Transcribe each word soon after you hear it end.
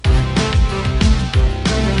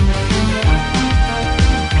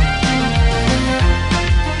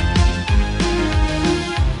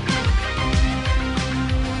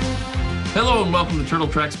welcome to Turtle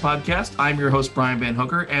Tracks Podcast. I'm your host, Brian Van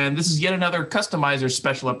Hooker, and this is yet another Customizer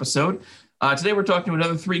special episode. Today we're talking to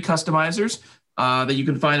another three customizers that you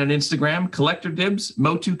can find on Instagram: Collector Dibs,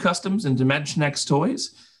 Motu Customs, and Dimension X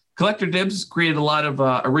Toys. Collector Dibs created a lot of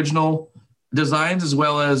original designs as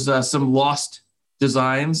well as some lost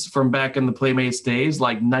designs from back in the Playmates days,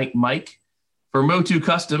 like Night Mike. For Motu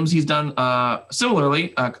Customs, he's done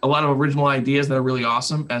similarly a lot of original ideas that are really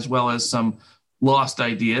awesome, as well as some lost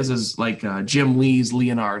ideas, as like Jim Lee's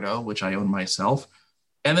Leonardo, which I own myself.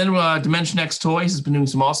 And then Dimension X Toys has been doing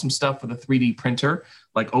some awesome stuff with a 3D printer,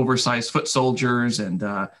 like oversized foot soldiers and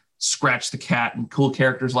Scratch the Cat and cool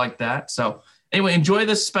characters like that. So anyway, enjoy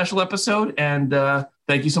this special episode, and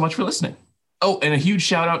thank you so much for listening. Oh, and a huge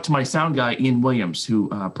shout out to my sound guy, Ian Williams, who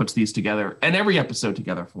puts these together and every episode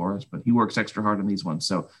together for us, but he works extra hard on these ones.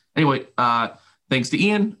 So anyway, thanks to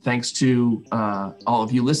Ian, thanks to all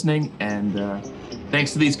of you listening, and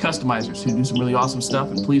thanks to these customizers who do some really awesome stuff,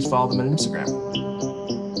 and please follow them on Instagram.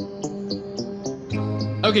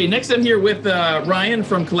 Okay, next I'm here with Ryan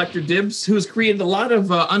from Collector Dibs, who's created a lot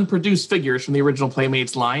of unproduced figures from the original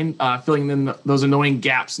Playmates line, filling in those annoying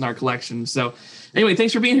gaps in our collection. So anyway,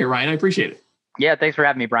 thanks for being here, Ryan. I appreciate it. Yeah, thanks for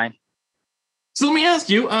having me, Brian. So let me ask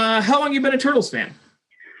you, how long have you been a Turtles fan?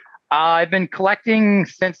 I've been collecting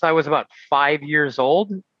since I was about 5 years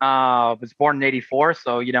old. I was born in 84,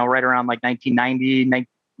 so, right around like 1990,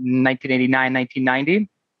 1989, 1990.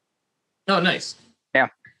 Oh, nice. Yeah.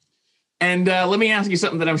 And let me ask you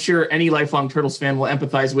something that I'm sure any lifelong Turtles fan will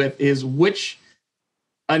empathize with, is which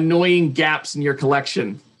annoying gaps in your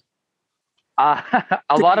collection? A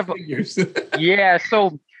lot of figures. Yeah,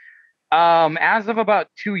 so as of about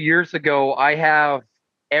 2 years ago, I have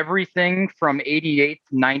everything from 88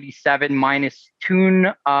 to 97 minus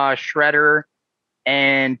Toon Shredder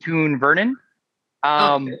and Toon Vernon.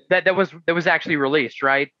 That was actually released,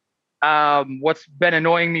 right? What's been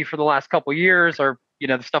annoying me for the last couple years are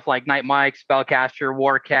the stuff like Night Mike, Spellcaster,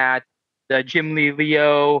 Warcat, the Jim Lee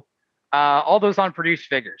Leo, all those unproduced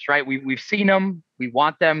figures, right? We've seen them, we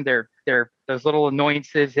want them. They're those little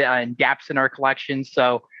annoyances and gaps in our collection.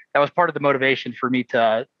 So that was part of the motivation for me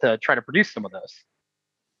to try to produce some of those.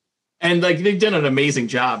 And like they've done an amazing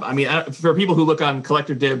job. I mean, for people who look on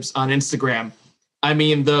Collector Dibs on Instagram, I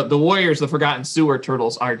mean, the Warriors, the Forgotten Sewer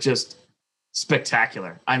Turtles are just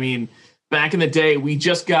spectacular. I mean, back in the day, we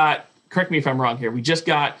just got, correct me if I'm wrong here, we just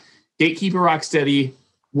got Gatekeeper Rocksteady,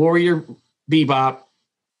 Warrior Bebop,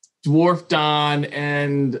 Dwarf Don,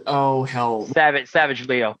 and Savage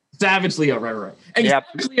Leo. Savage Leo, right. And yep.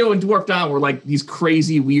 Savage Leo and Dwarf Don were like these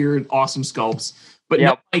crazy, weird, awesome sculpts. But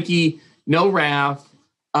yep. No Mikey, no Raph,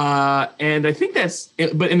 and I think that's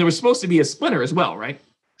it. And there was supposed to be a Splinter as well, right?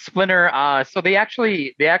 Splinter. So they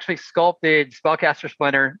actually sculpted Spellcaster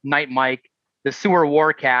Splinter, Night Mike, the Sewer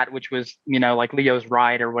Warcat, which was like Leo's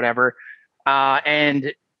ride or whatever.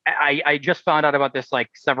 And I just found out about this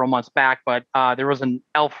like several months back, but there was an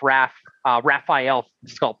Elf Raphael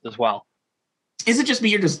sculpt as well. Is it just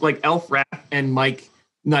me or just like Elf Raph and Mike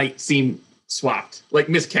Knight seem swapped, like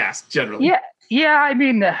miscast generally? Yeah. I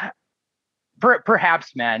mean,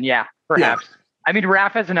 perhaps, man. Yeah, perhaps. Yeah. I mean,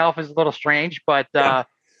 Raph as an elf is a little strange, but at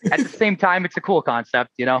the same time, it's a cool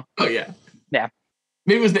concept, Oh yeah. Yeah.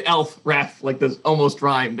 Maybe it was the Elf Raph, like the almost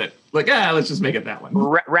rhyme that, like, let's just make it that one.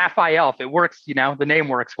 Raphael, it works, the name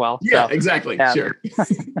works well. Yeah, so, exactly. Yeah. Sure.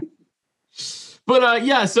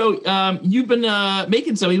 But so you've been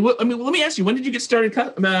making some. Let me ask you, when did you get started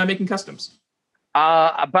making customs?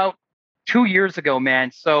 About 2 years ago,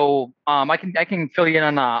 man. So I can fill you in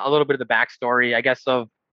on a little bit of the backstory, I guess, of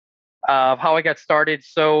how I got started.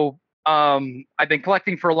 So I've been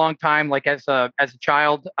collecting for a long time. Like as a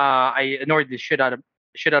child, I annoyed the shit out of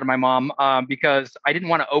my mom because I didn't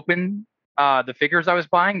want to open the figures I was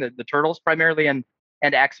buying, the Turtles primarily, and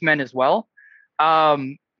X-Men as well.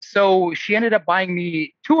 So she ended up buying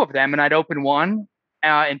me two of them, and I'd open one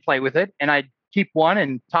and play with it, and I'd keep one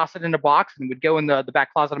and toss it in a box and would go in the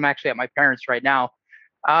back closet. I'm actually at my parents' right now.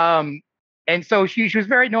 And so she was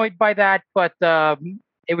very annoyed by that, but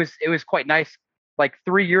it was quite nice. Like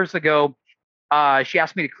 3 years ago, she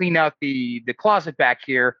asked me to clean out the closet back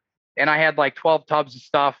here, and I had like 12 tubs of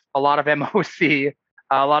stuff, a lot of MOC,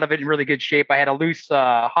 a lot of it in really good shape. I had a loose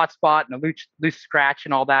hotspot and a loose scratch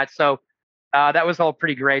and all that. So that was all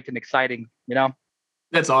pretty great and exciting,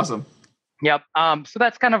 That's awesome. Yep. So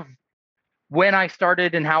that's kind of when I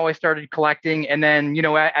started and how I started collecting. And then,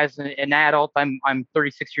 as an adult, I'm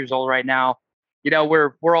 36 years old right now.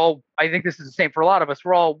 We're all, I think this is the same for a lot of us.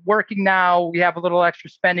 We're all working now. We have a little extra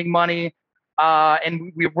spending money,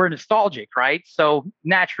 and we're nostalgic, right? So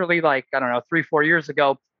naturally, like, I don't know, 3-4 years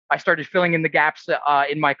ago, I started filling in the gaps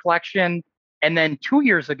in my collection. And then 2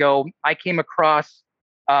 years ago, I came across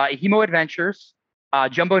Hemo Adventures,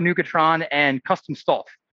 Jumbo Nugatron, and Custom Stolf.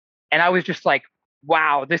 And I was just like,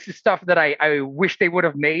 wow, this is stuff that I wish they would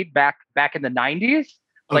have made back in the 90s,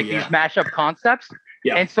 like these mashup concepts.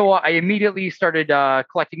 Yeah. And so I immediately started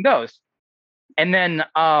collecting those. And then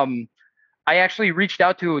I actually reached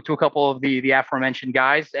out to a couple of the aforementioned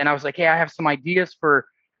guys, and I was like, hey, I have some ideas for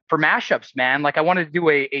mashups, man. Like I wanted to do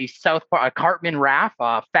a South Park, a Cartman Raph,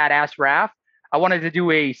 a fat ass Raph. I wanted to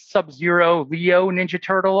do a Sub-Zero Leo Ninja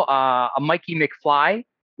Turtle, a Mikey McFly,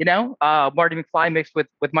 Marty McFly mixed with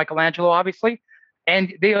Michelangelo, obviously.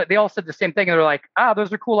 And they all said the same thing. And they're like,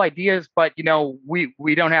 those are cool ideas, but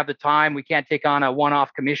we don't have the time. We can't take on a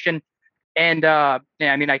one-off commission. And yeah,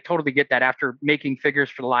 I mean, I totally get that. After making figures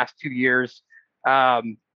for the last 2 years,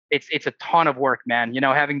 it's a ton of work, man.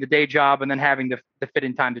 Having the day job and then having the fit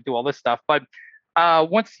in time to do all this stuff. But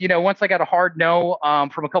once I got a hard no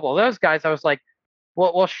from a couple of those guys, I was like,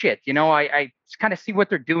 well, shit. I kind of see what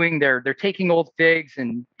they're doing. They're taking old figs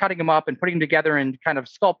and cutting them up and putting them together and kind of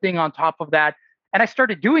sculpting on top of that. And I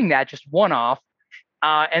started doing that just one off.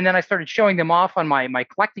 And then I started showing them off on my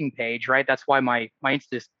collecting page, right? That's why my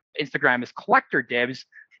Instagram is Collector Dibs,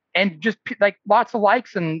 and just like lots of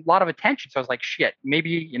likes and a lot of attention. So I was like, shit,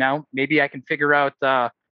 maybe I can figure out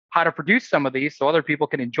how to produce some of these so other people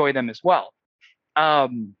can enjoy them as well.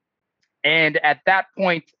 And at that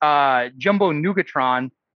point, Jumbo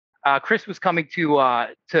Nugatron, Chris was coming to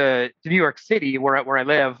New York City, where I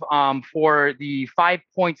live, for the 5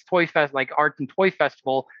 Points Toy Fest, like Art and Toy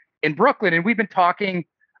Festival in Brooklyn. And we've been talking.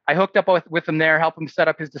 I hooked up with him there, helped him set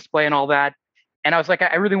up his display and all that. And I was like,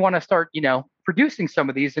 I really want to start, producing some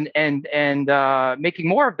of these and making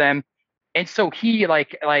more of them. And so he,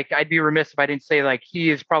 like I'd be remiss if I didn't say, like, he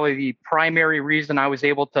is probably the primary reason I was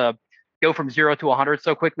able to go from 0 to 100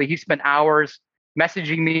 so quickly. He spent hours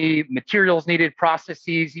messaging me, materials needed,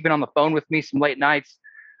 processes, even on the phone with me some late nights.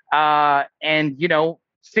 And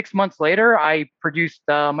 6 months later, I produced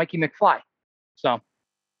Mikey McFly. So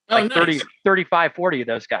nice. 30, 35, 40 of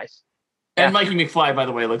those guys. And Mikey McFly, by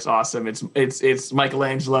the way, looks awesome. It's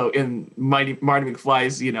Michelangelo in Marty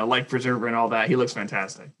McFly's, life preserver and all that. He looks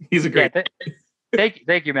fantastic. He's a great. Yeah,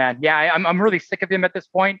 thank you, man. Yeah, I'm really sick of him at this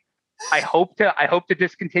point. I hope to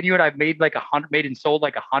discontinue it. I've made made and sold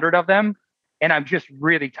like 100 of them, and I'm just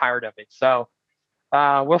really tired of it. So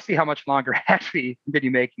we'll see how much longer I actually continue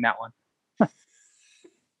making that one.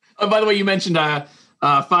 Oh, by the way, you mentioned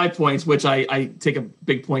 5 Points, which I take a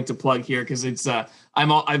big point to plug here because it's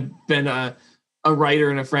I've been a writer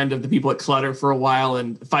and a friend of the people at Clutter for a while,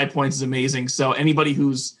 and 5 Points is amazing. So anybody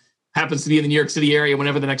who's happens to be in the New York City area,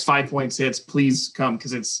 whenever the next 5 Points hits, please come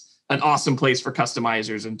because it's an awesome place for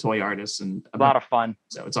customizers and toy artists and a lot of fun.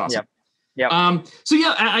 So it's awesome. Yeah. So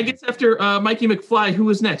yeah, I guess after Mikey McFly, who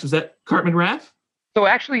was next? Was that Cartman Raph? So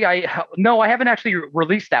actually, I haven't actually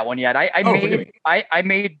released that one yet. I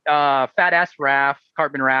made Fat Ass Raph,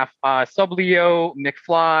 Cartman Raph, Sub Leo,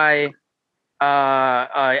 McFly,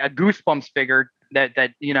 a Goosebumps figure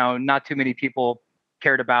that not too many people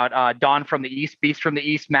cared about. Dawn from the East, Beast from the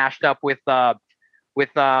East, mashed up with one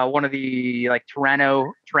of the like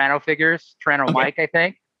Tyranno figures, Tyranno okay. Mike, I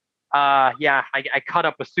think. Yeah, I cut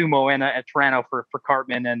up a Sumo and a Tyranno for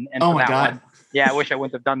Cartman and oh for my that God. one. Yeah, I wish I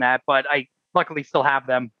wouldn't have done that, but I luckily still have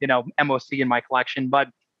them, MOC in my collection. But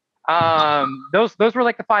those were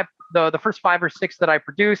like the first 5 or 6 that I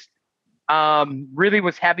produced. Really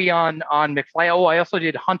was heavy on McFly. Oh, I also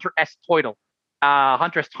did Hunter S. Toidle,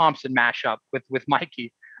 Hunter S. Thompson mashup with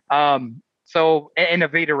Mikey. So and a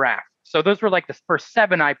Vader Raph. So those were like the first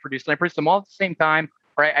 7 I produced, and I produced them all at the same time,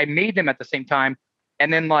 or I made them at the same time.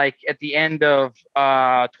 And then like at the end of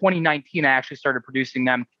 2019, I actually started producing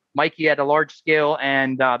them. Mikey at a large scale,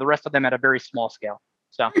 and the rest of them at a very small scale.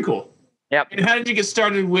 So very cool. Yep. And how did you get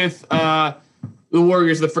started with the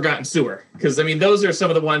Warriors of the Forgotten Sewer? Because I mean, those are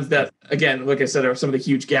some of the ones that, again, like I said, are some of the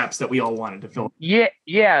huge gaps that we all wanted to fill.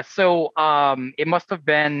 Yeah. So it must have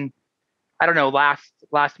been, I don't know, last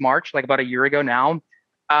March, like about a year ago now.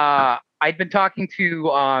 I'd been talking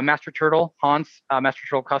to Master Turtle, Hans, Master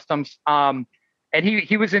Turtle Customs. And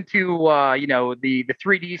he was into the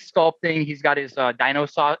 3D sculpting. He's got his Dino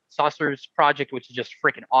Saucers project, which is just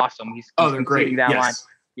freaking awesome. He's they're great. That yes. line.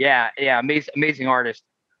 Yeah, amazing artist.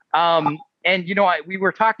 And we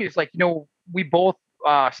were talking. It's like we both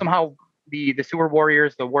somehow the Sewer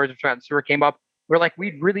Warriors, the Warriors of Forgotten Sewer came up. We're like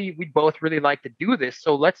we'd both really like to do this.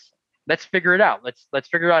 So let's figure it out. Let's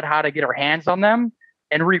figure out how to get our hands on them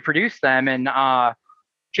and reproduce them. And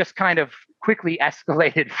just kind of quickly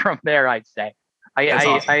escalated from there, I'd say.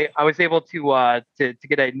 I was able to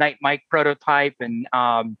get a Night Mike prototype and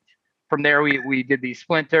from there, we did the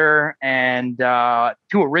Splinter and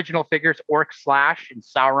two original figures, Orc Slash and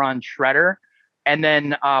Sauron Shredder. And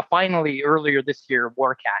then finally, earlier this year,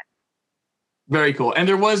 Warcat. Very cool. And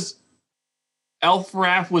there was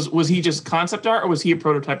Elfraf. Was he just concept art, or was he a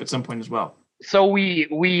prototype at some point as well? So we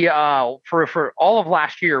for all of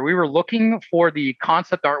last year, we were looking for the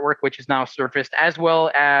concept artwork, which is now surfaced, as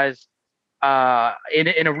well as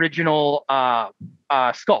an original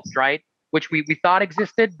sculpt, right? Which we thought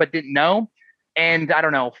existed but didn't know. And I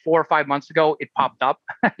don't know, 4 or 5 months ago, it popped up.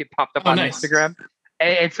 It popped up on nice. Instagram.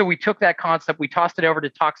 And so we took that concept, we tossed it over to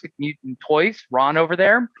Toxic Mutant Toys, Ron over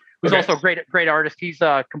there, who's also a great artist. He's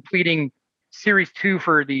completing series 2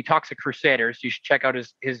 for the Toxic Crusaders. You should check out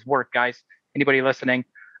his work, guys. Anybody listening?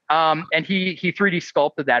 And he 3D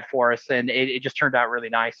sculpted that for us, and it just turned out really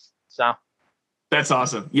nice. So that's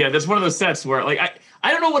awesome. Yeah, that's one of those sets where, like,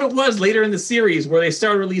 I don't know what it was later in the series where they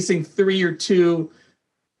started releasing 3 or 2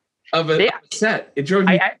 of a set. It drove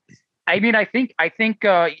me. I mean, I think,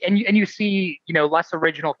 and you see, less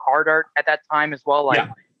original card art at that time as well, like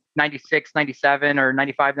 96, 97, or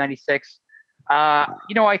 95, 96.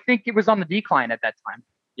 I think it was on the decline at that time.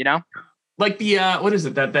 Like the what is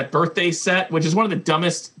it, that birthday set, which is one of the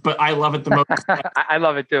dumbest, but I love it the most. I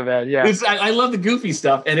love it too, man. Yeah, I love the goofy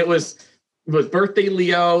stuff, and it was Birthday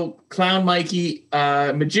Leo, Clown Mikey,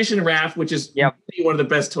 Magician Raph, which is one of the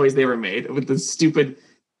best toys they ever made, with the stupid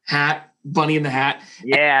hat, Bunny in the hat.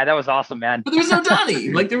 Yeah, that was awesome, man. But there was no Donnie.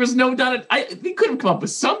 Like, there was no Donatello. They could have come up with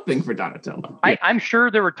something for Donatello. I'm sure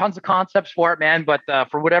there were tons of concepts for it, man, but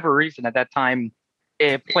for whatever reason at that time,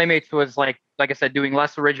 Playmates was like I said, doing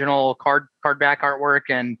less original card back artwork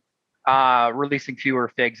and releasing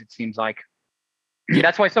fewer figs. It seems like. Yeah,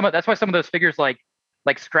 that's why some of those figures like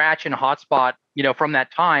Scratch and Hotspot, from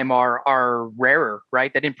that time are rarer,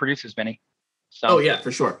 right? They didn't produce as many. So. Oh yeah,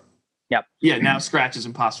 for sure. Yep. Yeah. Now Scratch is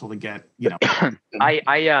impossible to get.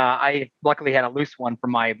 I luckily had a loose one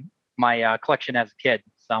from my collection as a kid.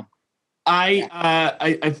 So.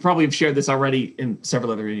 I probably have shared this already in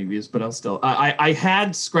several other interviews, but I'll still. I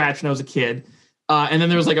had Scratch when I was a kid, and then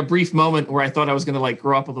there was like a brief moment where I thought I was going to like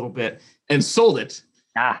grow up a little bit and sold it.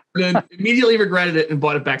 Then immediately regretted it and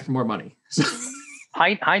bought it back for more money. So,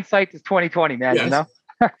 hindsight is 20/20, man. Yes.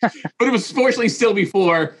 But it was fortunately still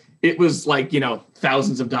before it was like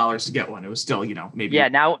thousands of dollars to get one. It was still maybe. Yeah.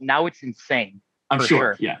 Now it's insane. I'm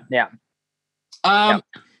sure. Yeah. Yeah.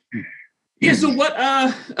 Yeah, so what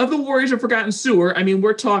of the Warriors of Forgotten Sewer? I mean,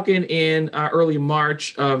 we're talking in early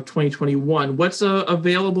March of 2021. What's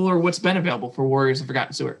available, or what's been available for Warriors of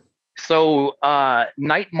Forgotten Sewer? So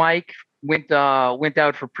Night Mike went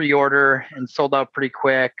out for pre-order and sold out pretty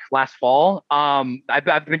quick last fall.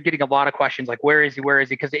 I've been getting a lot of questions like, where is he?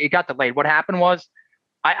 Because it got delayed. What happened was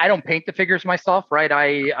I don't paint the figures myself, right?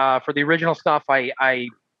 I for the original stuff I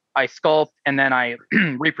sculpt and then I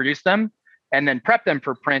reproduce them, and then prep them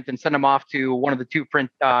for print and send them off to one of the two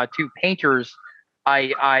painters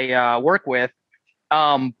I work with.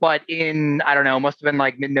 But in, I don't know, must have been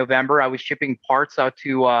like mid-November, I was shipping parts out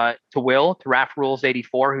to Raph Rules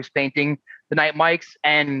 84, who's painting the Night Mikes,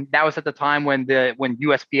 and that was at the time when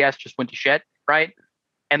USPS just went to shit, right?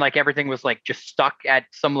 And like everything was like just stuck at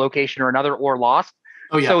some location or another or lost.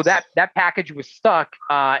 Oh yeah. So that package was stuck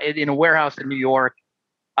in a warehouse in New York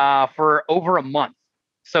for over a month.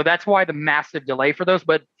 So that's why the massive delay for those.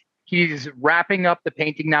 But he's wrapping up the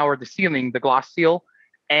painting now, or the sealing, the gloss seal,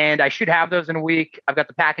 and I should have those in a week. I've got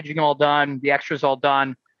the packaging all done, the extras all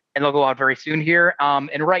done, and they'll go out very soon here.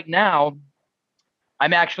 And right now,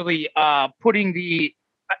 I'm actually putting the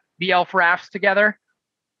Elf Rafts together.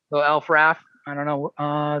 So Elf Raft, I don't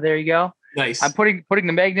know. There you go. Nice. I'm putting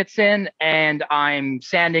the magnets in, and I'm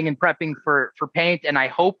sanding and prepping for paint, and I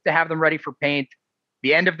hope to have them ready for paint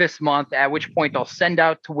the end of this month, at which point I'll send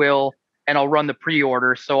out to Will and I'll run the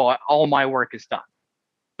pre-order. So all my work is done.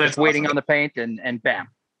 That's just waiting on the paint and bam,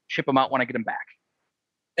 ship them out when I get them back.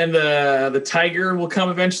 And the Tiger will come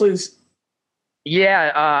eventually?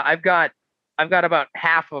 Yeah. I've got about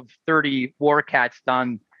half of 30 Warcats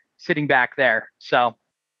done sitting back there. So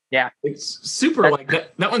yeah. It's super like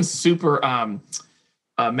that one's super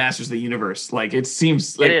Masters of the Universe. Like it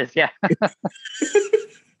seems like it is, yeah.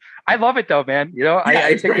 I love it though, man.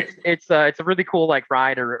 I think it's a really cool like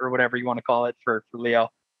ride or whatever you want to call it for Leo.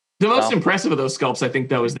 The most impressive of those sculpts, I think,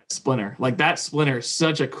 though, is that Splinter. Like that Splinter is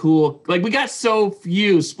such a cool. Like we got so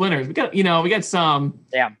few Splinters. We got some.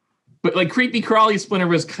 Yeah. But like Creepy Crawly Splinter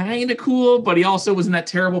was kind of cool, but he also was in that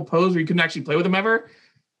terrible pose where you couldn't actually play with him ever.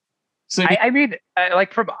 So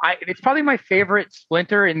it's probably my favorite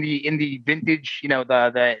Splinter in the vintage,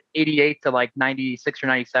 the 88 to like 96 or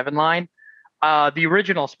 97 line. The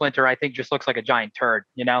original Splinter, I think, just looks like a giant turd.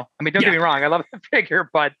 You know, I mean, don't get Yeah. me wrong, I love the figure,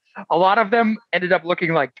 but a lot of them ended up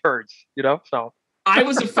looking like turds. You know, so I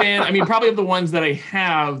was a fan. I mean, probably of the ones that I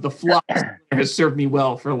have, the flocked has served me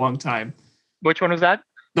well for a long time. which one was that?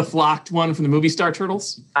 The flocked one from the movie Star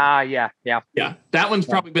Turtles. Yeah, yeah, Yeah, that one's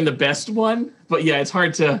probably been the best one. But yeah, it's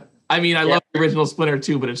hard to. I mean, I love the original Splinter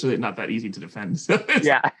too, but it's really not that easy to defend. So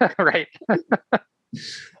yeah, right.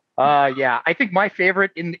 Yeah, I think my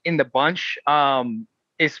favorite in the bunch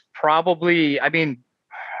is probably. I mean,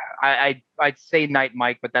 I'd say Night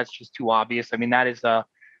Mike, but that's just too obvious. I mean, that is a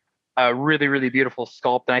really really beautiful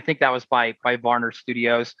sculpt, and I think that was by Varner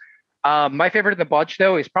Studios. My favorite in the bunch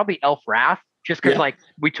though is probably Elf Wrath, just because like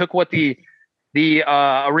we took what the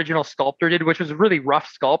original sculptor did, which was a really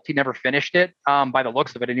rough sculpt. He never finished it, by the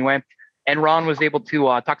looks of it anyway. And Ron was able to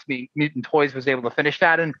talk to me. Mutant Toys was able to finish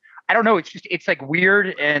that, and I don't know. It's like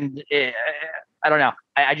weird, and I don't know.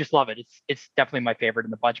 I just love it. It's definitely my favorite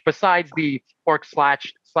in the bunch. Besides the Orc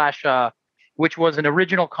slash which was an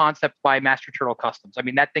original concept by Master Turtle Customs. I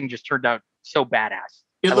mean, that thing just turned out so badass.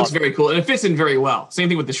 it looks very cool, and it fits in very well. Same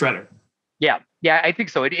thing with the Shredder. Yeah, I think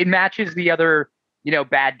so. It matches the other,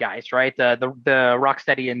 bad guys, right? The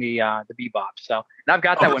Rocksteady and the Bebop. So, and I've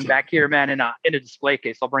got that one back here, man, in a display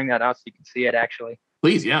case. I'll bring that out so you can see it. Actually,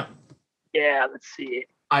 please, yeah. Yeah, let's see.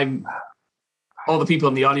 All the people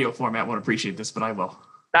in the audio format won't appreciate this, but I will.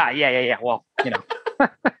 Yeah. Well,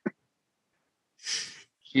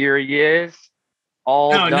 here he is.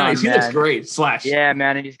 All done, nice. Man. He looks great. Slash. Yeah,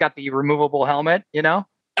 man, and he's got the removable helmet.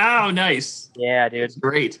 Oh, nice. Yeah, dude. That's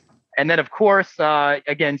great. And then, of course,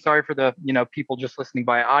 again, sorry for the people just listening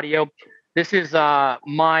by audio. This is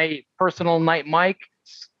my personal Night Mike,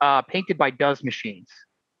 painted by Does Machines.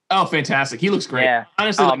 Oh, fantastic! He looks great. Yeah.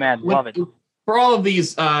 Honestly, man, love it. For all of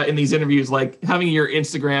these in these interviews, like having your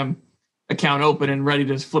Instagram account open and ready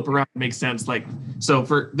to flip around makes sense. Like, so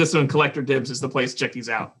for this one, Collector Dibs is the place to check these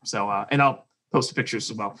out. So, and I'll post the pictures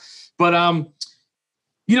as well. But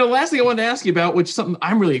last thing I wanted to ask you about, which is something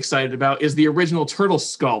I'm really excited about, is the original turtle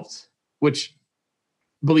sculpt, which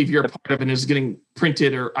I believe you're a part of and is getting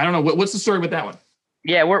printed, or I don't know. What's the story with that one?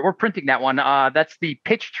 Yeah, we're printing that one. That's the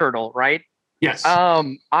pitch turtle, right? Yes.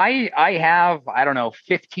 I have, I don't know,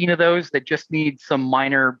 15 of those that just need some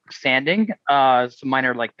minor sanding, some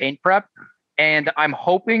minor like paint prep. And I'm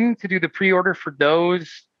hoping to do the pre-order for those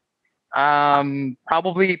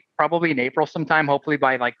probably in April sometime, hopefully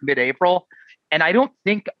by like mid-April. And I don't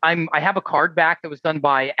think I have a card back that was done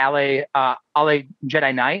by Ale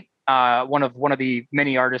Jedi Knight, one of the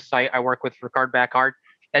many artists I work with for card back art.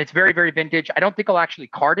 And it's very, very vintage. I don't think I'll actually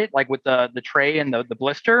card it like with the tray and the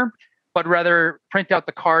blister, but rather print out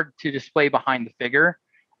the card to display behind the figure.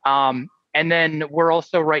 And then we're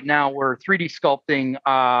also right now, we're 3D sculpting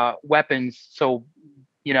weapons. So,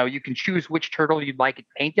 you can choose which turtle you'd like it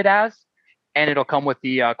painted as, and it'll come with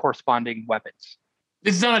the corresponding weapons.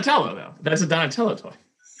 It's Donatello, though. That's a Donatello toy.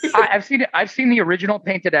 I've seen the original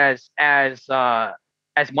painted as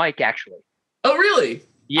Mike, actually. Oh, really?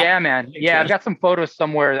 Yeah, man. Yeah, I've got some photos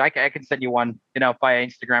somewhere. I can send you one, via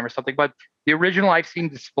Instagram or something. But the original I've seen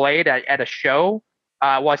displayed at a show.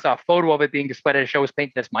 I saw a photo of it being displayed at a show was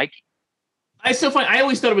painted as Mike. I still find I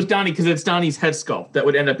always thought it was Donnie because it's Donnie's head sculpt that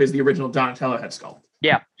would end up as the original Donatello head sculpt.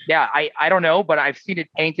 Yeah. I don't know, but I've seen it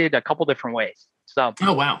painted a couple different ways. So.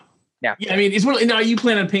 Oh wow. Yeah. I mean, it's one. Now, are you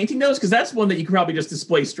planning on painting those? Because that's one that you can probably just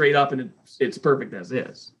display straight up, and it's perfect as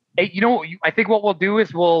is. Hey, I think what we'll do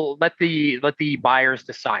is we'll let the buyers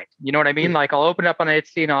decide. You know what I mean? Like I'll open up on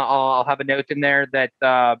Etsy and I'll have a note in there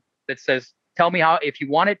that says, tell me how, if you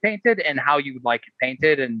want it painted and how you would like it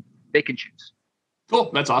painted, and they can choose. Cool.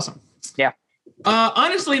 That's awesome. Yeah.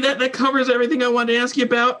 Honestly, that covers everything I wanted to ask you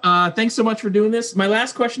about. Thanks so much for doing this. My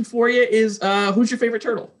last question for you is, who's your favorite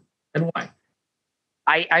turtle and why?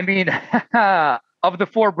 I mean, of the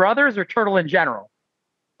four brothers or turtle in general?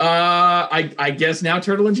 I guess now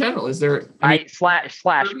turtle in general. Is there? Slash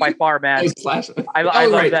by far, man. Slash. I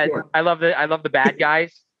love right, that. sure. I love the bad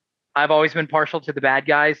guys. I've always been partial to the bad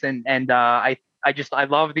guys, and I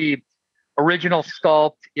love the original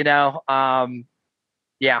sculpt.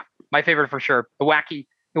 Yeah, my favorite for sure. The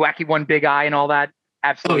wacky one, big eye, and all that.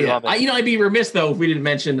 Absolutely love it. I'd be remiss though if we didn't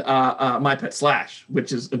mention My Pet Slash,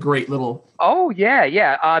 which is a great little. Oh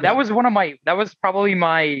yeah. That was that was probably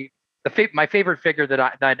my favorite figure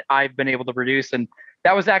that I've been able to produce, and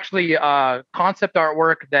that was actually concept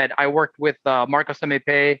artwork that I worked with Marcos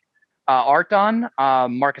Mepe art on,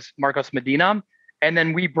 Marcos Medina, and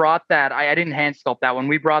then we brought that. I didn't hand sculpt that one.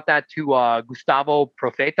 We brought that to Gustavo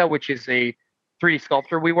Profeta, which is a 3D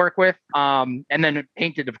sculptor we work with, and then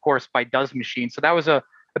painted, of course, by Does Machine. So that was a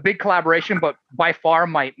a big collaboration, but by far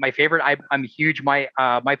my favorite. I'm a huge My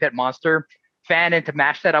Pet Monster fan, and to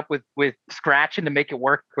mash that up with Scratch and to make it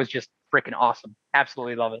work was just freaking awesome.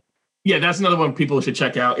 Absolutely love it. Yeah, that's another one people should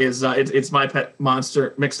check out. Is it's My Pet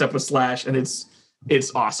Monster mixed up with Slash, and it's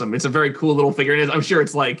awesome. It's a very cool little figure. And I'm sure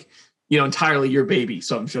it's like, you know, entirely your baby.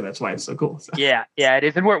 So I'm sure that's why it's so cool. So. Yeah, it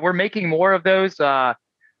is, and we're making more of those.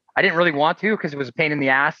 I didn't really want to because it was a pain in the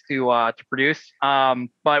ass to produce.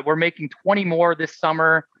 But we're making 20 more this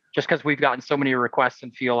summer just because we've gotten so many requests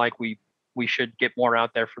and feel like we should get more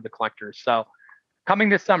out there for the collectors. So coming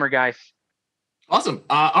this summer, guys. Awesome.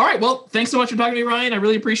 All right. Well, thanks so much for talking to me, Ryan. I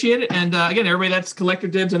really appreciate it. And again, everybody, that's Collector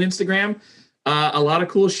Dibs on Instagram. A lot of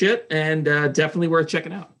cool shit, and definitely worth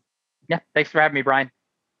checking out. Yeah. Thanks for having me, Brian.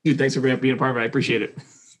 Dude, thanks for being a part of it. I appreciate it.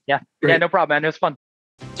 Yeah. Great. Yeah, no problem, man. It was fun.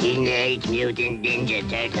 Teenage Mutant Ninja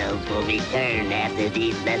Turtles will return after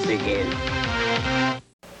these messages.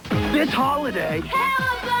 This holiday,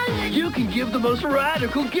 you can give the most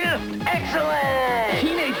radical gift. Excellent!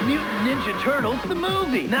 Teenage Mutant Ninja Turtles, the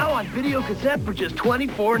movie. Now on video cassette for just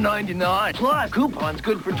 $24.99. Plus, coupons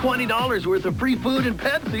good for $20 worth of free food and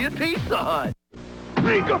Pepsi at Pizza Hut.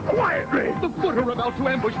 Speak up quietly! The Foot are about to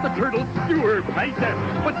ambush the turtles' sewer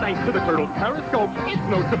playtest. But thanks to the turtles' periscope, it's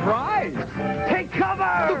no surprise. Take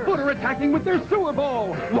cover! The Foot are attacking with their sewer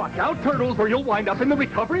ball. Watch out, turtles, or you'll wind up in the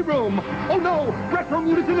recovery room. Oh no! Retro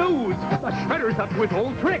Mutant Ooze! The Shredder's up to his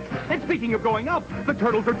old trick. And speaking of going up, the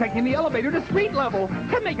turtles are taking the elevator to street level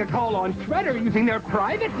to make a call on Shredder using their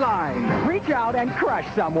private line. Reach out and crush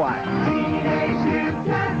someone. Teenage Mutant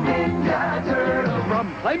Ninja Turtles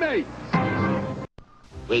from Playmates.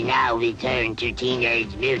 We now return to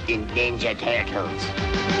Teenage Mutant Ninja Turtles.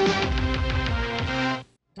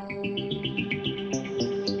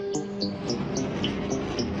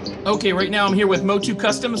 Okay, right now I'm here with Motu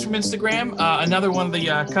Customs from Instagram, another one of the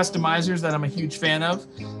customizers that I'm a huge fan of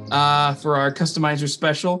for our customizer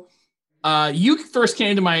special. You first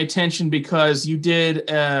came to my attention because you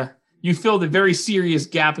filled a very serious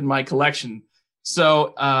gap in my collection.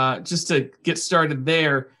 So just to get started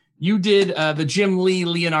there, you did the Jim Lee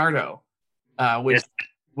Leonardo, which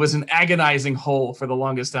was an agonizing hole for the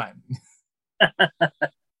longest time.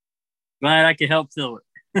 Glad I could help fill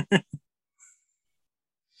it.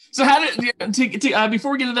 So how did,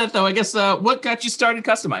 before we get into that though, I guess, what got you started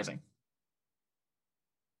customizing?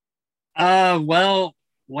 Well,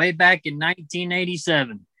 way back in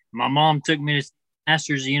 1987, my mom took me to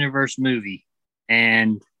Masters of the Universe movie,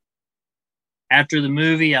 and after the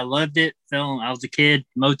movie, I loved it. I was a kid,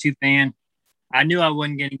 Motu fan. I knew I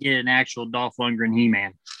wasn't going to get an actual Dolph Lundgren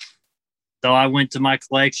He-Man. So I went to my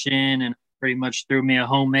collection and pretty much threw me a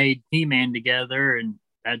homemade He-Man together, and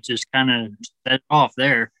that just kind of set it off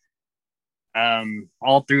there.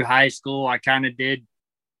 All through high school, I kind of did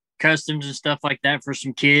customs and stuff like that for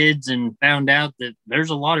some kids and found out that there's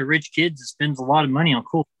a lot of rich kids that spends a lot of money on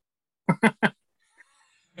cool.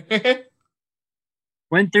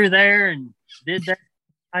 Went through there and did that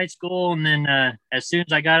in high school, and then as soon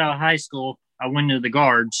as I got out of high school, I went into the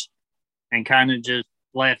guards and kind of just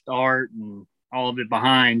left art and all of it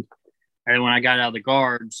behind. And when I got out of the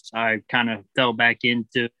guards, I kind of fell back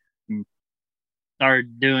into it and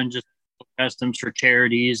started doing just customs for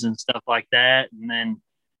charities and stuff like that. And then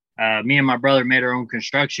me and my brother made our own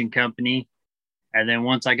construction company. And then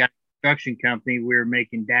once I got a construction company, we were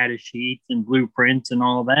making data sheets and blueprints and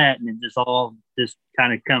all that. And it just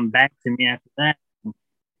kind of come back to me after that.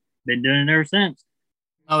 Been doing it ever since.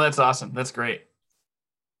 Oh, that's awesome. That's great.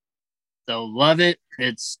 So love it.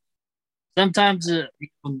 It's sometimes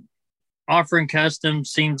offering custom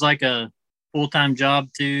seems like a full-time job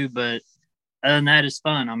too, but other than that, it's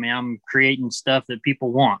fun. I mean, I'm creating stuff that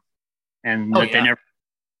people want and they never,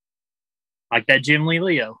 like that Jim Lee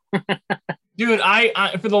Leo. Dude,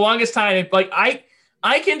 I for the longest time, like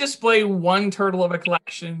I can display one turtle of a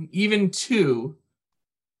collection, even two,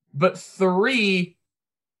 but three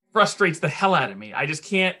frustrates the hell out of me. I just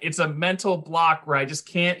can't. It's a mental block where I just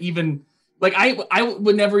can't even, like, I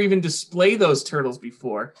would never even display those turtles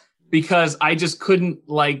before because I just couldn't,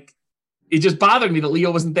 like, it just bothered me that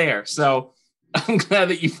Leo wasn't there. So I'm glad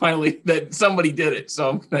that that somebody did it. So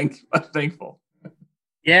I'm thankful.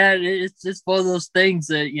 Yeah, it's one of those things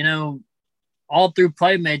that, you know, all through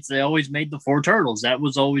Playmates, they always made the four turtles. That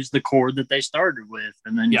was always the core that they started with.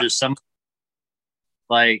 And then just some,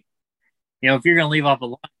 like, you know, if you're going to leave off a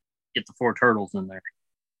line, get the four turtles in there.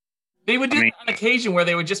 They would do that on occasion where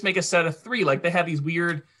they would just make a set of three. Like they had these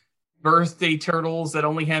weird birthday turtles that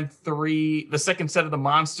only had three. The second set of the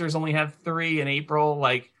monsters only had three in April.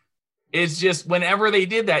 Like, it's just whenever they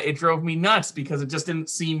did that, it drove me nuts because it just didn't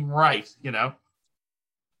seem right, you know?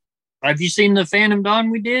 Have you seen the Phantom Dawn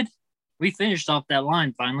we did? We finished off that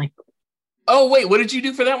line finally. Oh, wait, what did you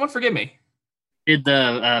do for that one? Forgive me. Did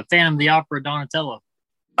the Phantom of the Opera Donatello.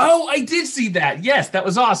 Oh, I did see that. Yes, that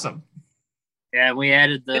was awesome. Yeah, we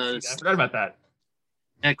added I the forgot about that.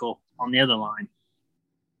 nickel on the other line.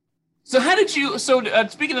 So how did you,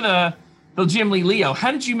 speaking of the Jim Lee Leo,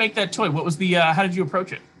 how did you make that toy? What was the, how did you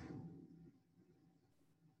approach it?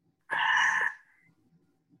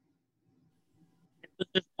 It was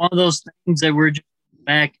just one of those things that we're just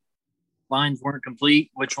back. Lines weren't complete.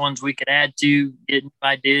 Which ones we could add to, get new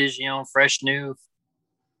ideas, fresh new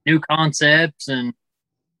concepts. And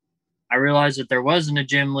I realized that there wasn't a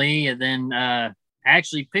Jim Lee. And then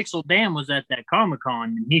actually Pixel Dan was at that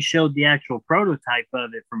Comic-Con and he showed the actual prototype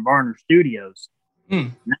of it from Varner Studios.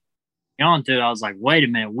 Onto it, I was like, wait a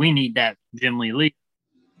minute, we need that Jim Lee.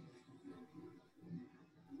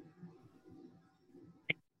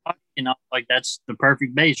 Like that's the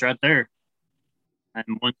perfect base right there. And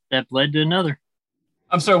one step led to another.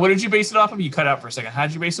 I'm sorry, what did you base it off of? You cut out for a second. How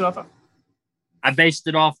did you base it off of? I based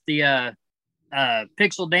it off the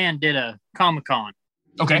Pixel Dan did a Comic-Con.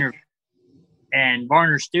 Okay. Interview, and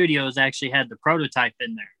Varner Studios actually had the prototype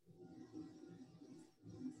in there.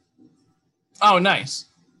 Oh, nice.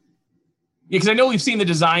 Yeah, because I know we've seen the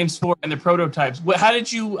designs for and the prototypes. How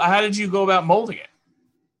did you go about molding it?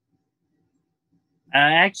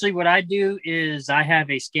 Actually, what I do is I have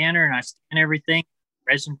a scanner and I scan everything,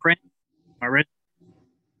 resin print. My resin.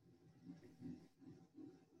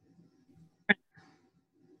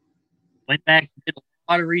 Went back, did a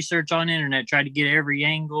lot of research on the internet, tried to get every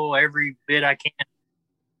angle, every bit I can,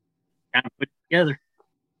 kind of put it together.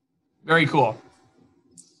 Very cool.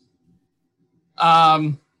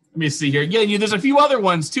 Let me see here. Yeah, there's a few other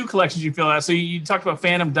ones too, collections you fill out. So you talked about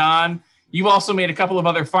Phantom Don. You've also made a couple of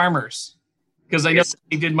other farmers. Because I know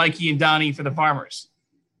they did Mikey and Donnie for the farmers.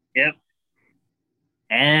 Yep.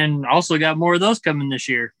 And also got more of those coming this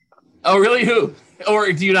year. Oh, really? Who? Or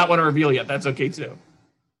do you not want to reveal yet? That's okay, too.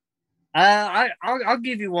 I'll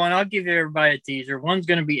give you one. I'll give everybody a teaser. One's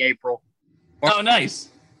going to be April. Oh, nice.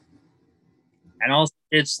 And also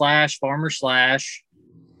did Farmer Slash.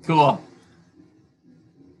 Cool.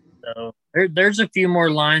 So there's a few more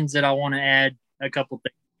lines that I want to add a couple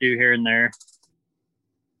things to here and there.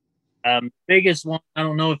 Biggest one, I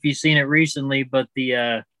don't know if you've seen it recently, but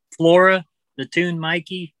the Flora, the Toon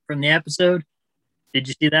Mikey from the episode. Did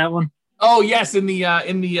you see that one? Oh yes, in the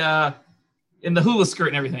hula skirt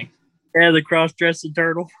and everything. Yeah, the cross-dressing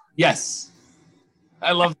turtle. Yes,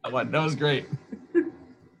 I love that one. That was great.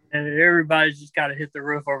 And everybody's just got to hit the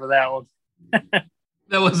roof over that one.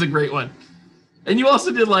 That was a great one. And you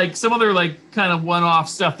also did like some other like kind of one-off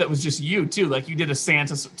stuff that was just you too. Like you did a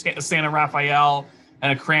Santa Raphael.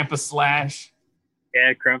 And a Krampus Slash.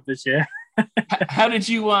 Yeah, Krampus, yeah. How did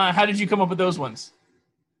you come up with those ones?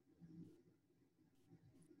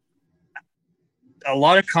 A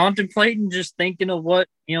lot of contemplating, just thinking of what,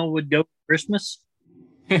 would go for Christmas.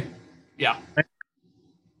 Yeah.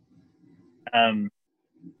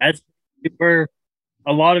 That's where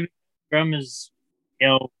a lot of it from is,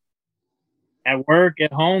 at work,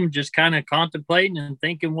 at home, just kind of contemplating and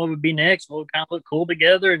thinking what would be next, what would kind of look cool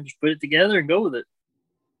together, and just put it together and go with it.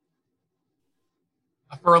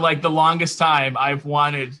 For like the longest time, I've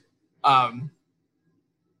wanted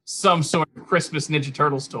some sort of Christmas Ninja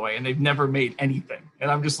Turtles toy, and they've never made anything.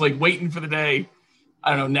 And I'm just like waiting for the day,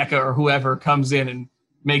 I don't know, NECA or whoever comes in and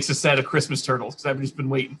makes a set of Christmas Turtles, because I've just been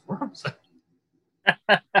waiting for them. So.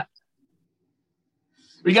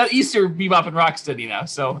 We got Easter Bebop and Rocksteady now,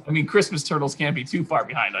 so I mean Christmas Turtles can't be too far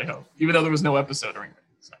behind, I hope, even though there was no episode or anything.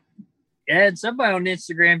 So. Yeah, and somebody on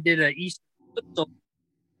Instagram did a Easter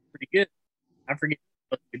pretty good. I forget.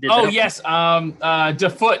 Oh yes,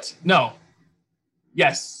 DeFoot. No,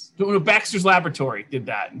 yes, Baxter's Laboratory did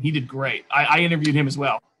that, and he did great. I interviewed him as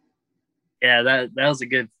well. Yeah, that was a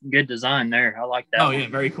good design there. I like that. Oh yeah,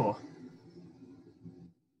 very cool.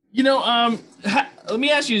 Let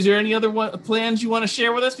me ask you: is there any other plans you want to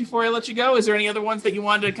share with us before I let you go? Is there any other ones that you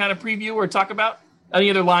wanted to kind of preview or talk about? Any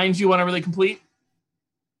other lines you want to really complete?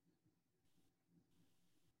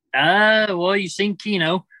 Well, you've seen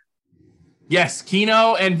Kino. Yes,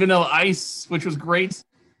 Kino and Vanilla Ice, which was great.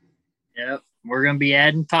 Yep, we're gonna be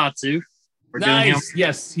adding Tatsu. We're nice. doing him.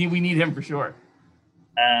 Yes, we need him for sure.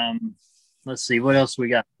 Let's see what else we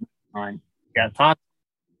got. We got Tatsu.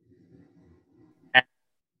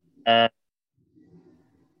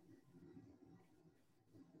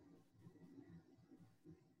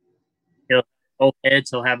 He'll have both heads.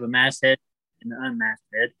 He'll have a masked head and an unmasked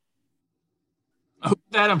head. Who's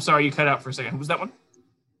that? I'm sorry, you cut out for a second. Who was that one?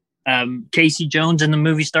 Casey Jones in the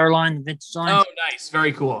movie Starline, the vintage line. Oh, nice.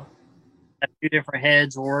 Very cool. 2 different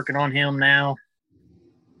heads. We're working on him now.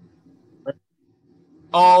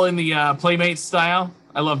 All in the Playmates style.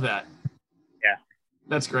 I love that. Yeah.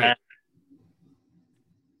 That's great.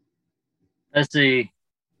 Let's see.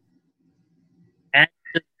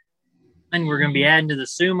 We're going to be adding to the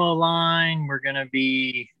sumo line. We're going to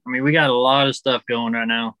be, we got a lot of stuff going right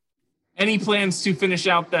now. Any plans to finish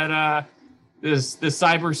out that this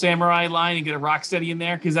Cyber Samurai line and get a Rocksteady in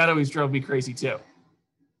there? Because that always drove me crazy too.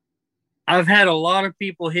 I've had a lot of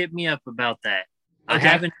people hit me up about that. Okay. I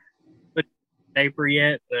haven't put paper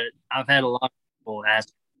yet, but I've had a lot of people ask.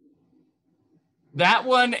 That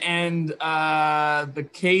one and the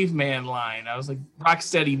Caveman line. I was like,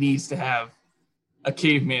 Rocksteady needs to have a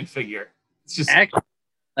Caveman figure. It's just actually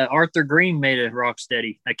Arthur Green made a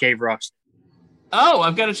Rocksteady, a Cave Rocksteady. Oh,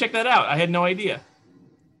 I've got to check that out. I had no idea.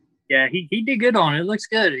 Yeah, he did good on it. It looks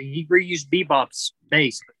good. He reused Bebop's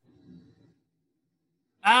base.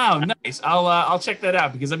 Oh, nice. I'll check that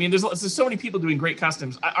out because there's so many people doing great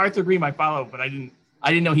customs. Arthur Green I follow, but I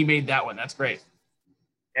didn't know he made that one. That's great.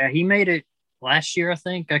 Yeah, he made it last year, I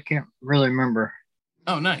think. I can't really remember.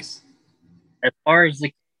 Oh, nice. As far as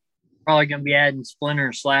probably going to be adding Splinter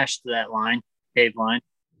and Slash to that line, Cave line.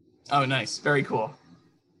 Oh, nice. Very cool.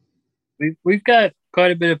 We've got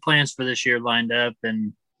quite a bit of plans for this year lined up,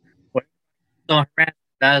 and what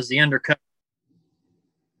as the undercut.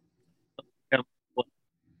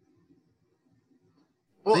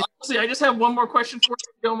 Well, honestly, I just have one more question for you,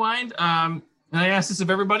 if you don't mind. And I ask this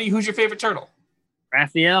of everybody: who's your favorite turtle?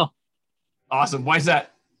 Raphael. Awesome. Why is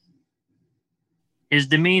that? His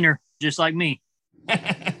demeanor, just like me.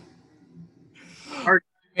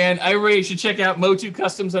 And everybody should check out Motu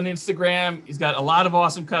Customs on Instagram. He's got a lot of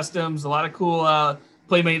awesome customs, a lot of cool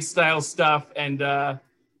Playmate style stuff. And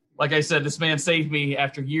like I said, this man saved me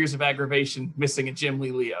after years of aggravation missing a Jim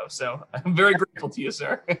Lee Leo. So I'm very grateful to you,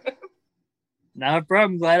 sir. Not a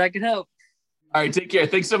problem. Glad I could help. All right, take care.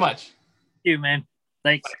 Thanks so much. You, man.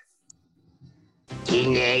 Thanks.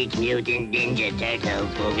 Teenage Mutant Ninja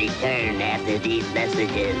Turtles will return after these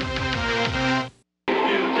messages.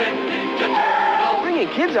 Bringing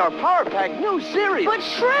kids our Power Pack new series. But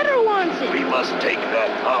Shredder wants it. We must take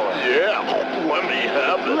that power. Yeah, let me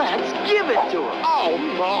have it. Let's give it to him. Oh,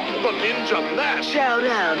 no, the Ninja Mesh. Chow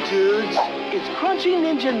down, dudes. It's Crunchy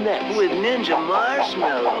Ninja Nest with Ninja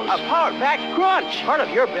Marshmallows. A Power Pack Crunch. Part of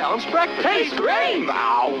your balanced breakfast. Tastes great.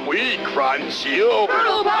 Now we crunch you.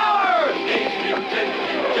 Turtle Power!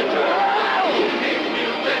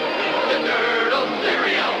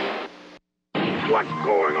 What's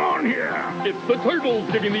going on here? It's the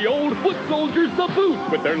Turtles giving the old foot soldiers the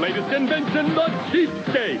boot with their latest invention, the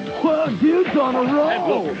Cheapskate. Well, dudes on a roll. And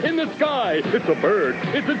look, in the sky, it's a bird,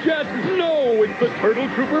 it's a jet. No, it's the Turtle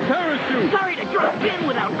Trooper parachute. Sorry to drop in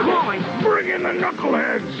without calling. Bring in the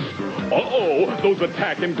knuckleheads. Uh-oh, those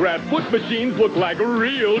attack and grab foot machines look like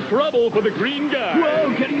real trouble for the green guy.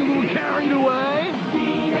 Whoa, getting a little carried away.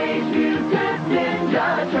 Teenage Mutant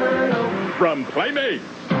Ninja Turtles. From Playmates.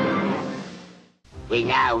 We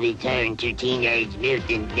now return to Teenage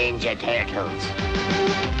Mutant Ninja Turtles.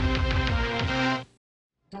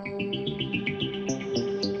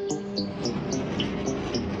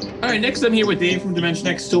 All right, next I'm here with Dave from Dimension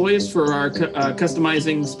X Toys for our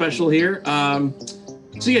customizing special here.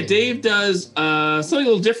 So yeah, Dave does something a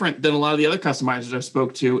little different than a lot of the other customizers I've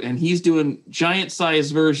spoke to, and he's doing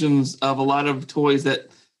giant-sized versions of a lot of toys that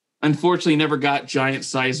unfortunately never got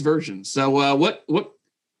giant-sized versions. So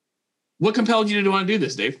what compelled you to want to do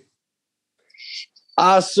this, Dave?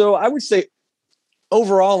 So I would say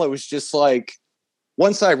overall, it was just like,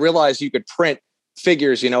 once I realized you could print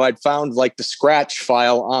figures, I'd found like the scratch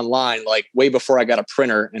file online, like way before I got a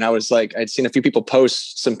printer. And I was like, I'd seen a few people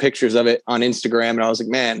post some pictures of it on Instagram. And I was like,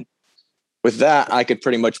 man, with that, I could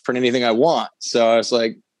pretty much print anything I want. So I was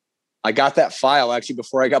like, I got that file actually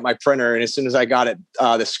before I got my printer. And as soon as I got it,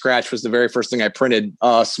 the scratch was the very first thing I printed,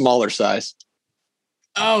 smaller size.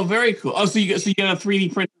 Oh, very cool. Oh, so you got a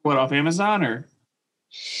 3D printer, off Amazon or?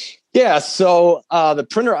 Yeah. So the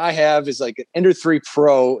printer I have is like an Ender 3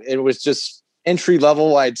 Pro. It was just entry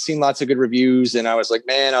level. I'd seen lots of good reviews and I was like,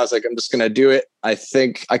 I'm just going to do it. I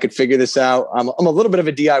think I could figure this out. I'm a little bit of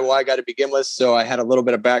a DIY guy to begin with. So I had a little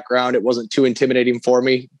bit of background. It wasn't too intimidating for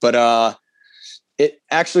me, but it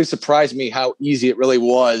actually surprised me how easy it really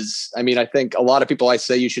was. I mean, I think a lot of people I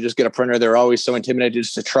say you should just get a printer. They're always so intimidated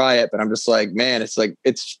just to try it. But I'm just like, man, it's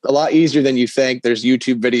a lot easier than you think. There's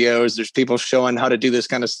YouTube videos. There's people showing how to do this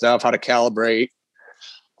kind of stuff, how to calibrate,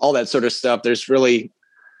 all that sort of stuff. There's really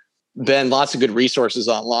been lots of good resources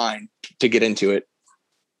online to get into it.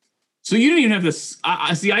 So you don't even have this.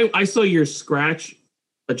 I saw your scratch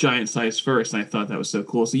a giant size first, and I thought that was so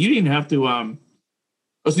cool. So you didn't have to.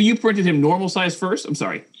 So you printed him normal size first? I'm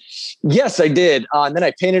sorry. Yes, I did. And then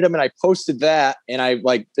I painted him and I posted that. And I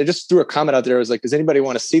just threw a comment out there. I was like, does anybody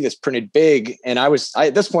want to see this printed big? And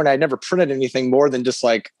at this point, I never printed anything more than just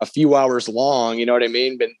like a few hours long. You know what I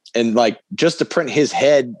mean? And like just to print his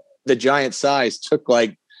head, the giant size took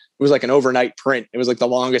it was like an overnight print. It was like the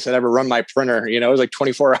longest I'd ever run my printer. You know, it was like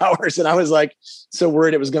 24 hours. And I was like so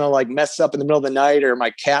worried it was going to like mess up in the middle of the night, or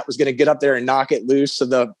my cat was going to get up there and knock it loose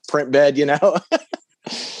of the print bed, you know?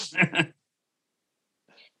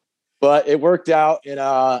 But it worked out, and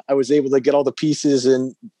I was able to get all the pieces.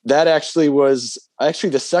 And that actually was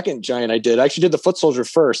the second giant I did. I actually did the Foot Soldier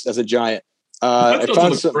first as a giant. It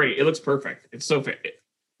looks great. It looks perfect. It's so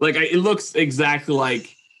it looks exactly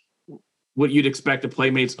like what you'd expect a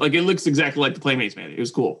Playmates. Like it looks exactly like the Playmates made it. It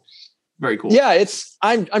was cool. Very cool. Yeah,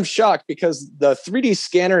 I'm shocked because the 3D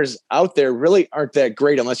scanners out there really aren't that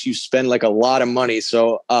great unless you spend like a lot of money.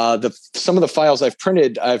 So some of the files I've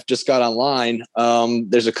printed, I've just got online.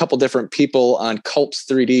 There's a couple different people on Culps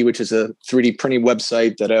 3D, which is a 3D printing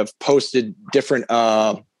website, that have posted different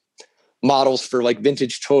models for like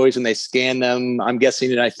vintage toys, and they scan them. I'm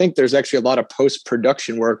guessing, and I think there's actually a lot of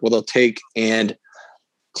post-production work where they'll take and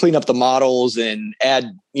clean up the models and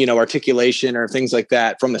add, articulation or things like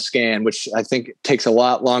that from the scan, which I think takes a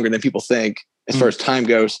lot longer than people think as far as time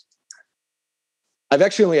goes. I've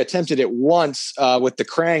actually only attempted it once with the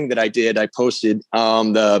Krang that I did. I posted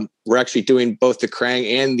we're actually doing both the Krang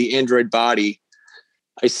and the Android body.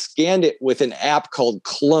 I scanned it with an app called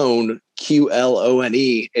Clone,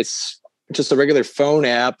 Qlone. It's just a regular phone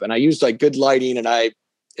app, and I used like good lighting, and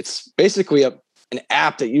it's basically an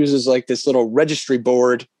app that uses like this little registry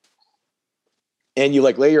board, and you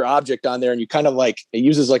like lay your object on there, and you kind of like, it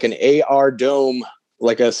uses like an AR dome,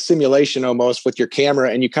 like a simulation almost, with your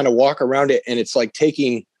camera, and you kind of walk around it, and it's like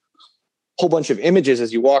taking a whole bunch of images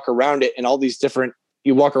as you walk around it, and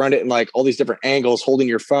you walk around it in like all these different angles holding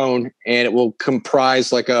your phone, and it will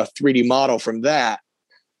comprise like a 3D model from that.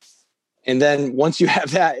 And then once you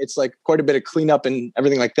have that, it's like quite a bit of cleanup and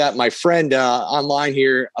everything like that. My friend online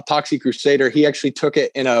here, Epoxy Crusader, he actually took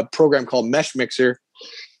it in a program called Mesh Mixer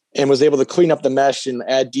and was able to clean up the mesh and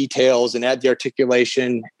add details and add the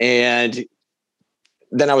articulation. And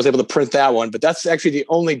then I was able to print that one. But that's actually the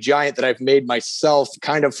only giant that I've made myself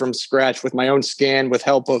kind of from scratch with my own scan with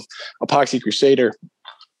help of Epoxy Crusader.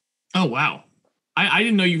 Oh, wow. I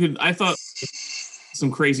didn't know you could. I thought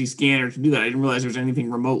some crazy scanner to do that. I didn't realize there was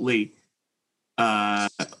anything remotely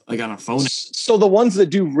like on a phone. So the ones that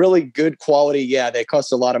do really good quality, yeah, they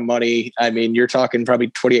cost a lot of money. I mean, you're talking probably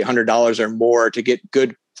 $2,800 or more to get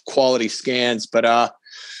good quality scans. But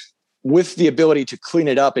with the ability to clean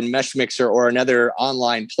it up in Mesh Mixer or another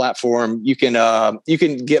online platform, you can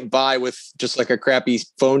get by with just like a crappy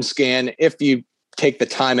phone scan if you take the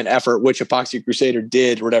time and effort, which Epoxy Crusader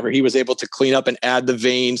did. Whatever, he was able to clean up and add the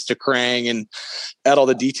veins to Krang and add all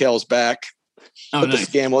the details back. But nice. The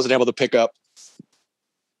scan wasn't able to pick up.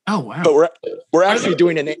 Oh, wow. But we're actually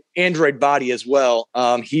doing an Android body as well.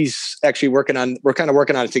 He's actually we're kind of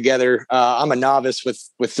working on it together. I'm a novice with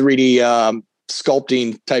 3D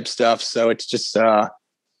sculpting type stuff. So it's just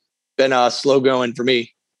been slow going for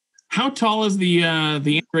me. How tall is the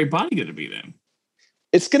Android body going to be then?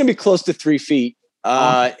 It's going to be close to 3 feet.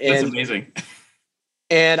 That's amazing.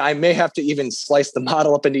 And I may have to even slice the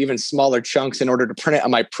model up into even smaller chunks in order to print it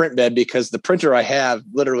on my print bed, because the printer I have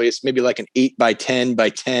literally is maybe like an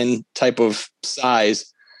 8x10x10 type of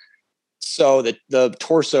size. So the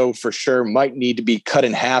torso for sure might need to be cut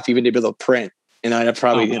in half even to be able to print. And I'd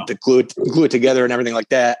probably have to glue it together and everything like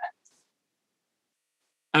that.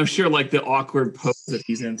 I'm sure like the awkward pose that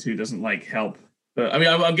he's into doesn't like help. But I mean,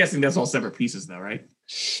 I'm guessing that's all separate pieces though, right?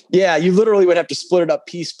 Yeah, you literally would have to split it up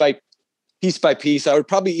piece by piece. I would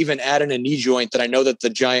probably even add in a knee joint that I know that the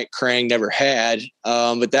giant Krang never had,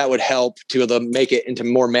 but that would help to make it into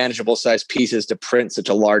more manageable size pieces to print such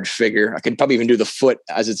a large figure. I could probably even do the foot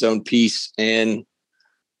as its own piece and,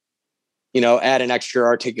 add an extra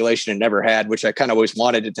articulation it never had, which I kind of always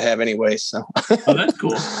wanted it to have anyway. So oh, that's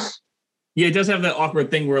cool. Yeah, it does have that awkward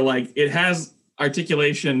thing where like it has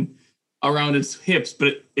articulation around its hips,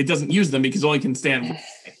 but it doesn't use them because it only can stand,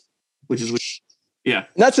 which is yeah.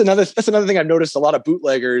 And that's another thing I've noticed. A lot of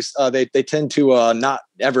bootleggers, they tend to not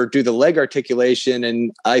ever do the leg articulation.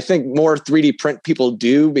 And I think more 3D print people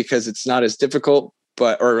do because it's not as difficult,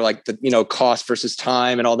 or like the, cost versus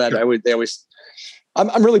time and all that. Sure.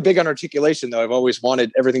 I'm really big on articulation though. I've always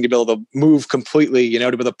wanted everything to be able to move completely, to be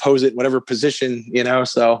able to pose it in whatever position,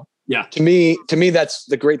 so yeah, to me, that's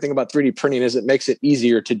the great thing about 3D printing is it makes it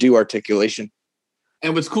easier to do articulation.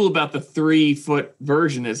 And what's cool about the 3-foot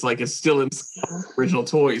version is like it's still in original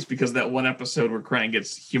toys because that one episode where Krang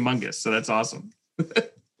gets humongous. So that's awesome.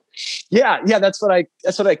 Yeah, that's what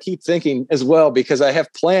I keep thinking as well, because I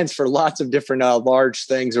have plans for lots of different large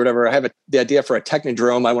things or whatever. I have the idea for a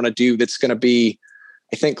Technodrome I want to do that's going to be,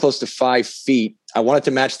 I think, close to 5 feet. I want it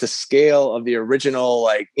to match the scale of the original,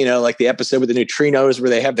 like the episode with the neutrinos where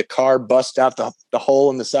they have the car bust out the hole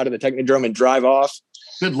in the side of the Technodrome and drive off.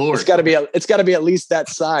 Good Lord. It's got to be at least that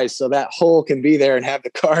size so that hole can be there and have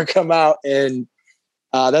the car come out. And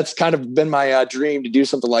that's kind of been my dream to do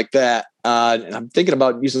something like that. And I'm thinking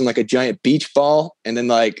about using like a giant beach ball and then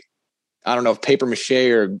like, I don't know if paper mache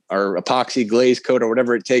or epoxy glaze coat or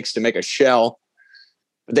whatever it takes to make a shell.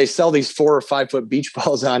 But they sell these 4 or 5 foot beach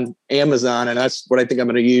balls on Amazon, and that's what I think I'm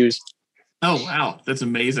going to use. Oh, wow. That's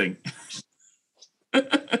amazing.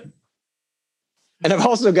 And I've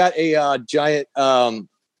also got a giant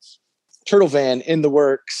turtle van in the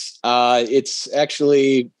works. It's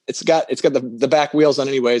got the back wheels on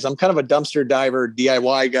anyways. I'm kind of a dumpster diver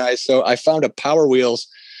DIY guy. So I found a Power Wheels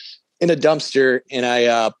in a dumpster and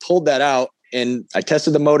I pulled that out and I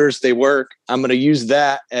tested the motors. They work. I'm going to use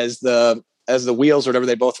that as the wheels or whatever.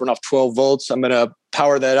 They both run off 12 volts. I'm going to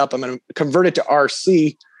power that up. I'm going to convert it to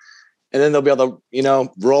RC and then they'll be able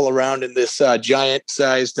to, roll around in this giant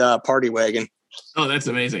sized party wagon. Oh, that's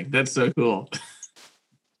amazing. That's so cool.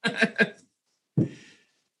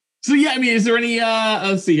 So yeah, I mean, is there any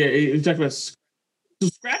let's see, you talked about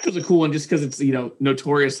Scratch was a cool one just because it's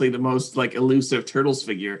notoriously the most like elusive Turtles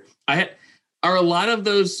figure. Are a lot of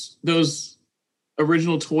those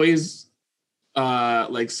original toys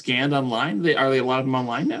like scanned online? Are they a lot of them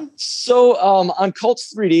online now? So on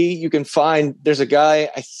Cults 3D you can find, there's a guy,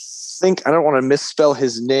 I think, I don't want to misspell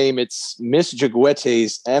his name. It's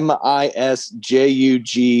Misjuguetes, Misjuguetes.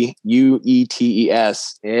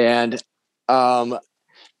 And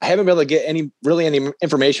I haven't been able to get any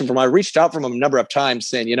information from him. I reached out from him a number of times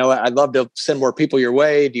saying, I'd love to send more people your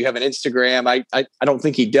way. Do you have an Instagram? I don't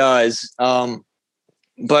think he does.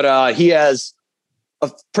 But he has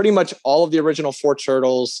pretty much all of the original 4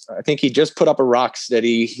 Turtles. I think he just put up a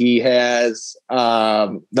Rocksteady. He has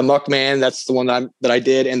the Muckman. That's the one that I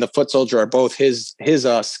did. And the Foot Soldier are both his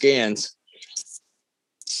scans.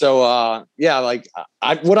 So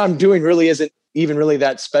what I'm doing really isn't even really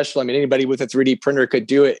that special. I mean, anybody with a 3D printer could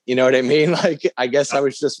do it. You know what I mean? Like, I guess I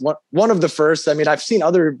was just one of the first. I mean, I've seen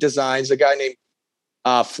other designs. A guy named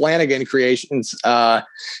Flanagan Creations.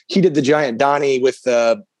 He did the giant Donnie with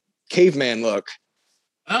the caveman look.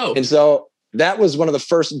 Oh, and so that was one of the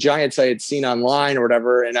first giants I had seen online or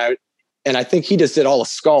whatever. And I think he just did all the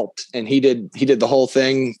sculpt and he did the whole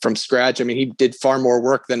thing from scratch. I mean, he did far more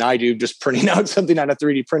work than I do just printing out something on a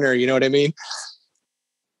 3D printer. You know what I mean?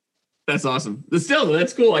 That's awesome. But still,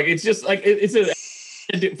 that's cool. Like, it's just like,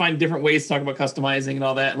 find different ways to talk about customizing and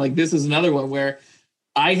all that. And like, this is another one where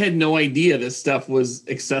I had no idea this stuff was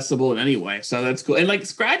accessible in any way. So that's cool. And like,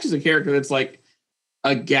 Scratch is a character that's like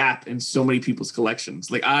a gap in so many people's collections.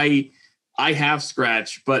 Like I have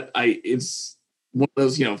Scratch, but it's one of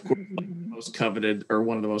those, of course, like most coveted or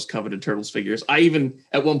one of the most coveted Turtles figures. I even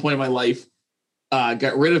at one point in my life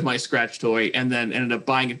got rid of my Scratch toy and then ended up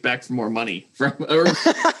buying it back for more money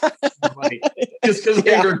just because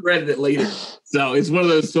I regretted it later. So it's one of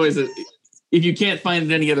those toys that if you can't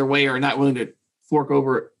find it any other way or not willing to fork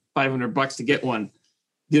over $500 to get one,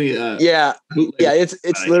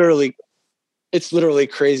 it's literally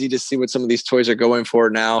crazy to see what some of these toys are going for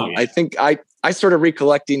now. Oh, yeah. I think I started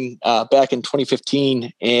recollecting back in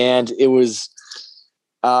 2015, and it was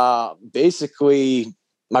basically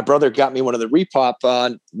my brother got me one of the Repop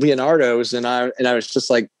Leonardos, and I was just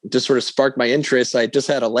sort of sparked my interest. I just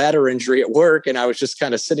had a ladder injury at work, and I was just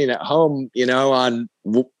kind of sitting at home, on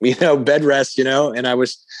bed rest, and I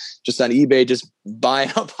was just on eBay, just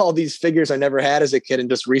buying up all these figures I never had as a kid, and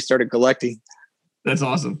just restarted collecting. That's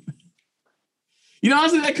awesome.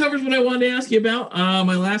 Honestly, that covers what I wanted to ask you about.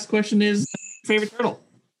 My last question is favorite turtle.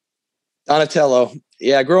 Donatello.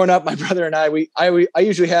 Yeah, growing up, my brother and I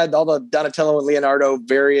usually had all the Donatello and Leonardo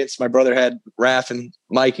variants. My brother had Raph and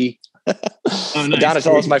Mikey. Oh, nice.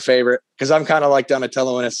 Donatello is my favorite because I'm kind of like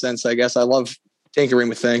Donatello in a sense, I guess. I love tinkering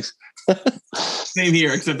with things. Same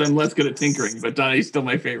here, except I'm less good at tinkering, but Donnie's still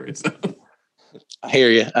my favorite. So. I hear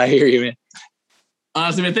you, man.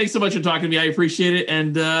 Awesome, man. Thanks so much for talking to me. I appreciate it.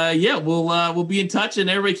 And we'll be in touch, and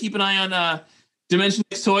everybody keep an eye on Dimension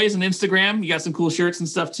X Toys on Instagram. You got some cool shirts and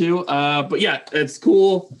stuff too. But yeah, it's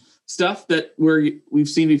cool stuff that we've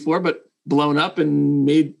seen before, but blown up and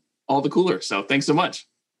made all the cooler. So thanks so much.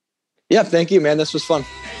 Yeah, thank you, man. This was fun.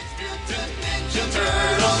 Teenage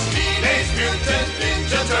Mutant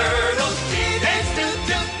Ninja Turtles.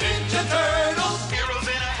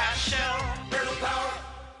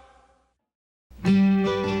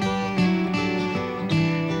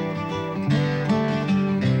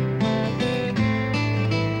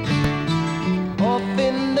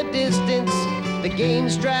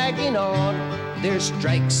 innings dragging on. There's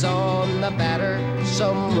strikes on the batter,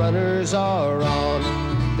 some runners are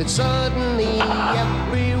on. Then suddenly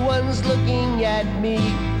everyone's looking at me.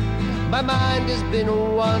 My mind has been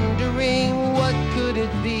wondering, what could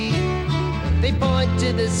it be? They point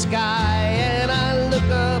to the sky and I look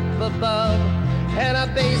up above, and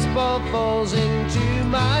a baseball falls into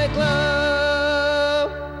my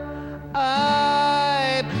glove.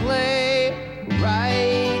 I play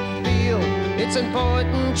right field. It's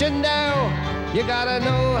important you know. You gotta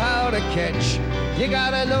know how to catch. You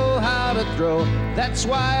gotta know how to throw. That's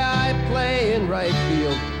why I play in right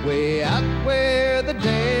field, way out where the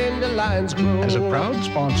dandelions grow. As a proud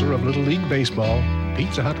sponsor of Little League Baseball,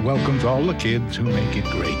 Pizza Hut welcomes all the kids who make it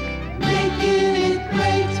great.